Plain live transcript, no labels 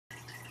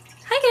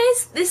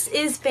guys, this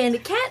is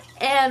Bandit Cat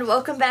and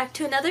welcome back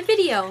to another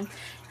video.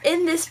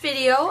 In this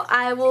video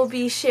I will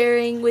be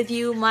sharing with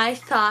you my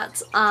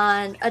thoughts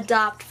on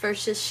adopt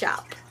versus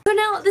shop. So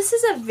now this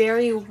is a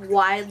very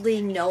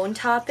widely known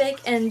topic,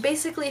 and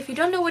basically if you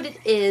don't know what it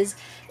is,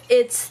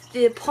 it's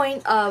the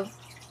point of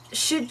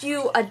should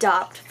you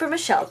adopt from a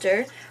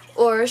shelter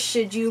or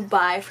should you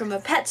buy from a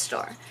pet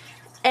store.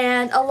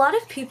 And a lot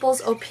of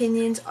people's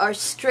opinions are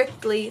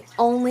strictly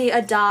only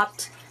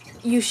adopt.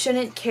 You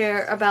shouldn't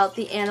care about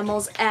the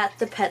animals at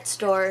the pet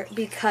store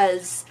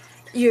because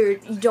you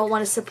don't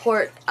want to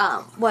support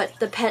what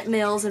the pet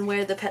mills and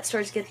where the pet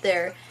stores get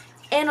their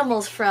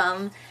animals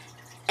from.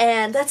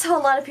 And that's how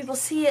a lot of people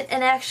see it.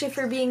 And actually,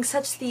 for being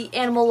such the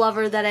animal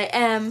lover that I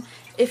am,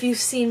 if you've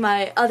seen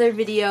my other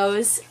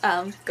videos,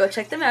 go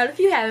check them out if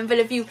you haven't, but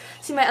if you've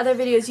seen my other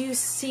videos, you've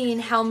seen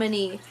how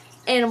many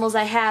animals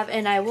I have,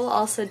 and I will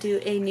also do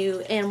a new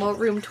animal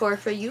room tour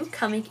for you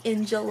coming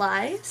in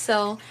July,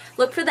 so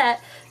look for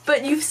that.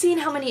 But you've seen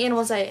how many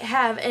animals I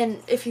have, and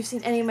if you've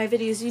seen any of my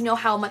videos, you know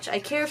how much I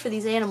care for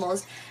these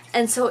animals,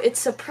 and so it's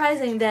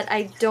surprising that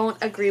I don't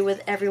agree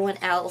with everyone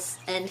else,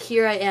 and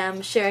here I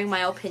am sharing my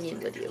opinion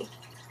with you.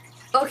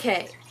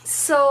 Okay,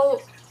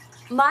 so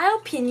my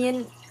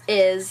opinion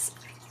is,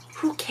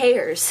 who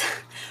cares?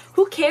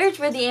 Who cares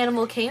where the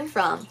animal came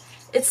from?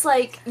 It's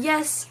like,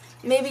 yes,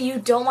 maybe you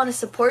don't want to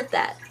support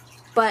that,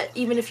 but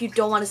even if you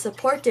don't want to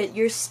support it,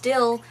 you're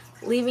still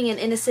leaving an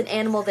innocent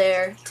animal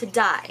there to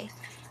die.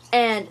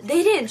 And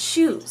they didn't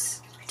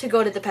choose to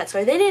go to the pet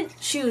store. They didn't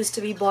choose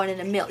to be born in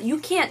a mill. You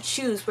can't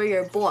choose where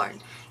you're born.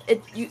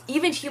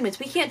 Even humans,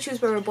 we can't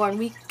choose where we're born.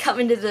 We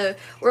come into the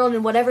world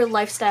in whatever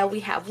lifestyle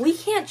we have. We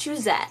can't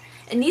choose that,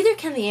 and neither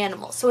can the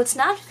animals. So it's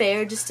not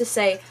fair just to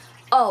say,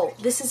 oh,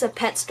 this is a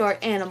pet store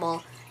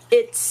animal.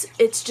 It's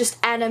just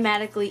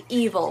automatically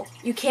evil.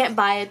 You can't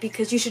buy it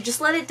because you should just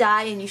let it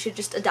die and you should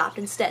just adopt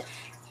instead.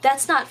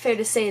 That's not fair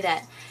to say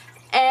that.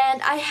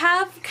 And I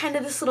have kind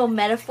of this little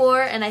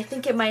metaphor, and I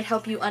think it might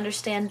help you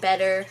understand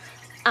better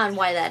on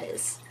why that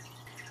is.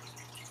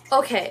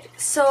 Okay,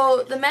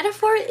 so the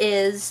metaphor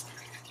is,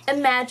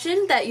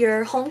 imagine that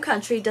your home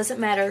country doesn't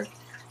matter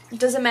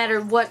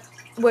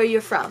where you're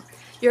from.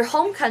 Your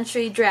home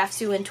country drafts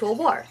you into a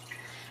war.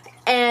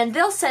 And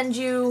they'll send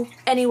you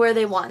anywhere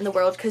they want in the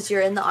world because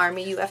you're in the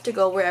army. You have to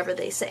go wherever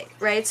they say,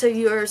 right? So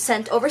you're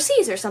sent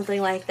overseas or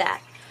something like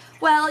that.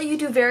 Well, you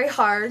do very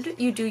hard.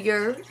 You do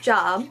your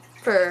job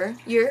for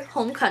your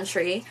home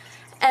country.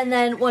 And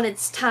then when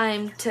it's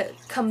time to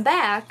come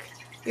back,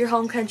 your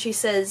home country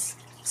says,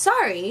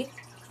 sorry,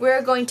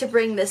 we're going to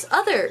bring this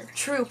other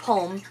troop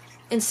home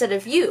instead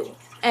of you.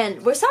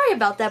 And we're sorry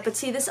about that, but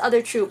see, this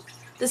other troop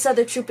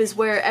is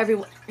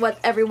where what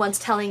everyone's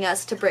telling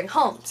us to bring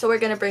home. So we're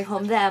going to bring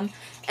home them,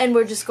 and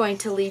we're just going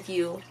to leave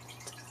you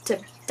to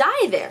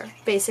die there,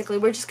 basically.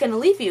 We're just going to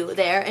leave you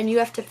there, and you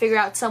have to figure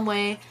out some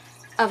way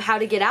of how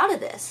to get out of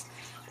this.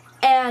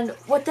 And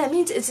what that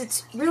means is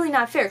it's really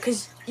not fair,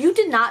 because you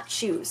did not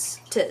choose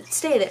to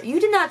stay there. You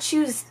did not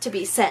choose to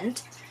be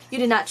sent. You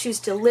did not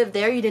choose to live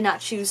there. You did not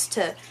choose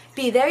to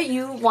be there.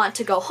 You want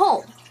to go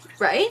home,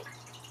 right?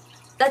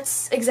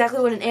 That's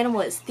exactly what an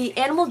animal is. The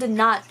animal did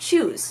not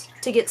choose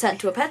to get sent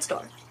to a pet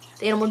store.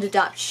 The animal did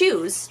not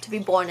choose to be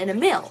born in a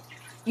mill.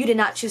 You did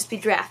not choose to be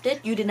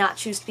drafted. You did not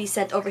choose to be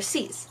sent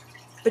overseas.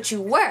 But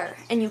you were,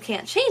 and you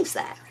can't change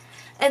that.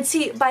 And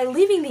see, by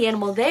leaving the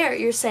animal there,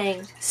 you're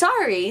saying,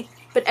 sorry,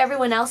 but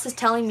everyone else is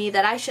telling me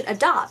that I should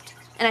adopt,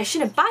 and I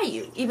shouldn't buy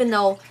you, even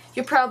though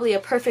you're probably a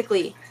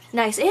perfectly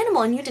nice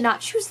animal and you did not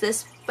choose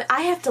this, but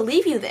I have to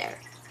leave you there.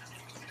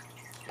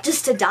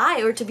 Just to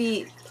die or to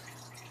be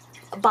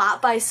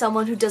bought by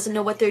someone who doesn't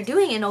know what they're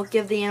doing and will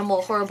give the animal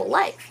a horrible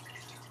life.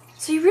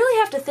 So you really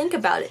have to think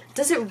about it.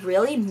 Does it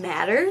really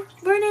matter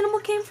where an animal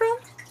came from?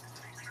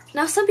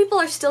 Now some people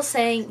are still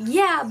saying,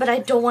 yeah, but I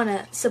don't want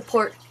to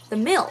support the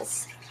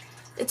mills.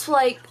 It's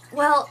like,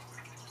 well,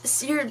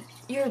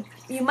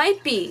 you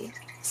might be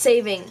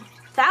saving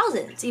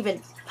thousands,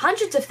 even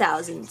hundreds of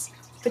thousands,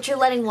 but you're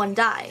letting one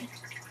die.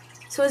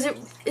 So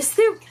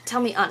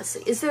tell me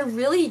honestly, is there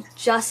really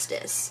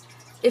justice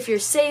if you're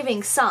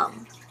saving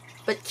some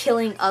but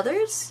killing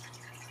others?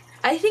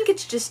 I think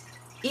it's just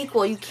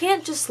equal. You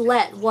can't just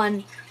let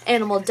one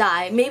animal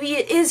die. Maybe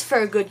it is for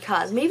a good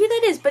cause. Maybe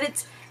that is, but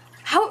it's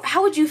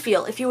how would you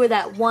feel if you were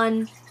that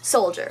one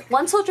soldier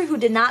who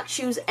did not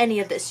choose any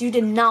of this? You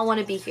did not want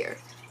to be here,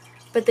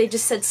 but they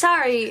just said,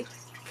 sorry,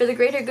 for the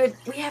greater good,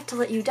 we have to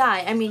let you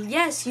die. I mean,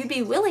 yes, you'd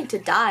be willing to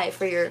die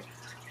for your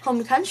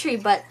home country,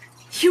 but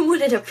you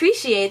wouldn't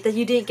appreciate that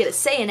you didn't get a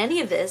say in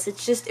any of this.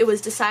 It's just, it was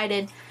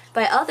decided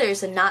by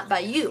others and not by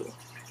you.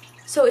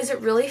 So is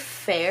it really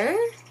fair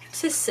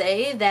to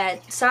say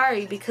that,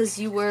 sorry, because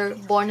you were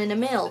born in a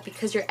mill,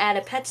 because you're at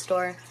a pet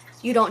store,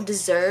 you don't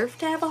deserve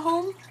to have a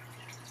home?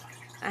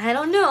 I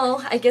don't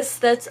know. I guess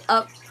that's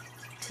up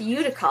to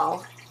you to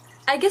call.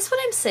 I guess what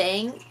I'm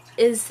saying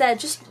is that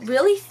just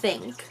really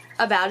think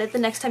about it the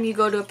next time you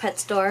go to a pet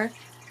store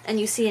and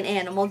you see an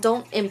animal.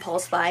 Don't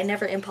impulse buy.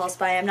 Never impulse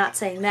buy. I'm not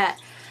saying that.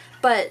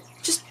 But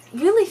just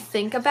really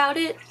think about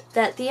it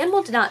that the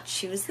animal did not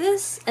choose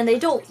this, and they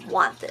don't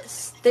want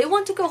this. They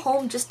want to go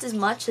home just as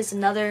much as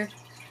another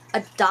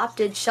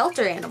adopted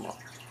shelter animal.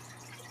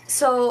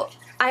 So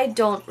I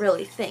don't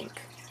really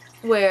think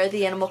where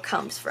the animal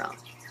comes from,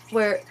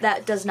 where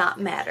that does not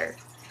matter.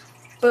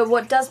 But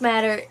what does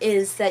matter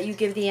is that you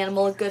give the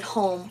animal a good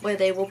home where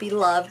they will be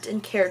loved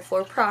and cared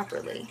for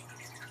properly.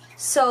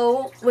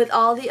 So with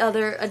all the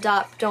other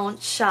adopt,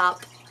 don't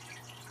shop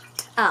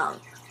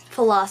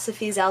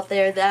philosophies out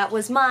there, that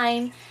was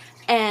mine.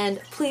 And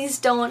please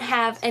don't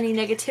have any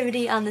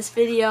negativity on this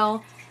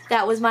video.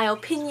 That was my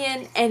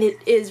opinion, and it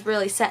is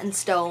really set in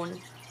stone.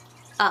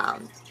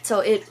 So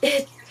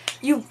it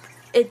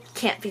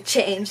can't be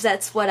changed.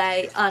 That's what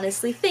I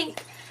honestly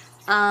think.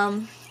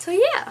 So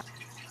yeah.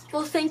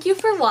 Well, thank you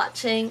for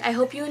watching. I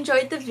hope you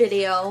enjoyed the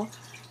video.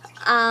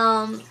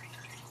 And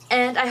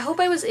I hope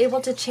I was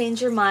able to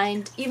change your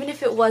mind, even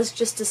if it was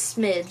just a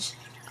smidge,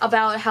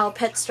 about how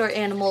pet store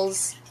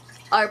animals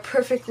are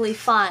perfectly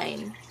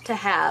fine to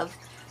have.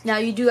 Now,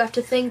 you do have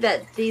to think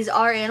that these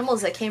are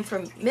animals that came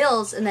from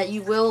mills, and that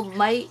you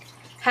might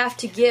have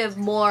to give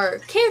more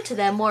care to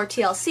them, more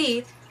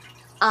TLC,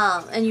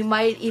 and you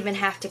might even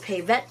have to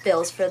pay vet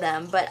bills for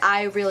them. But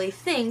I really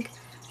think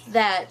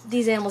that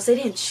these animals, they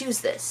didn't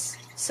choose this.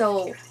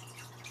 So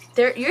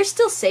you're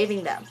still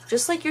saving them.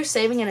 Just like you're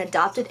saving an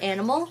adopted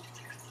animal,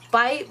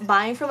 by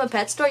buying from a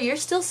pet store, you're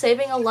still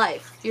saving a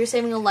life. You're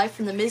saving a life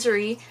from the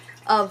misery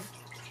of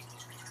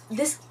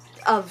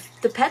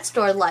the pet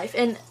store life.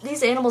 And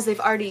these animals, they've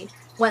already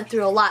went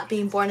through a lot,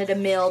 being born at a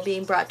mill,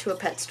 being brought to a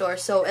pet store,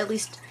 so at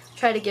least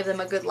try to give them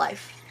a good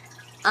life.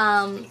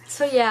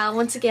 So yeah,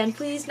 once again,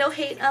 please no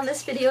hate on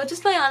this video,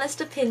 just my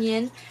honest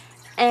opinion.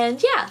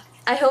 And yeah,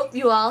 I hope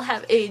you all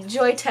have a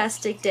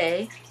joytastic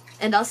day,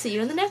 and I'll see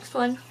you in the next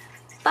one.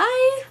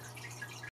 Bye!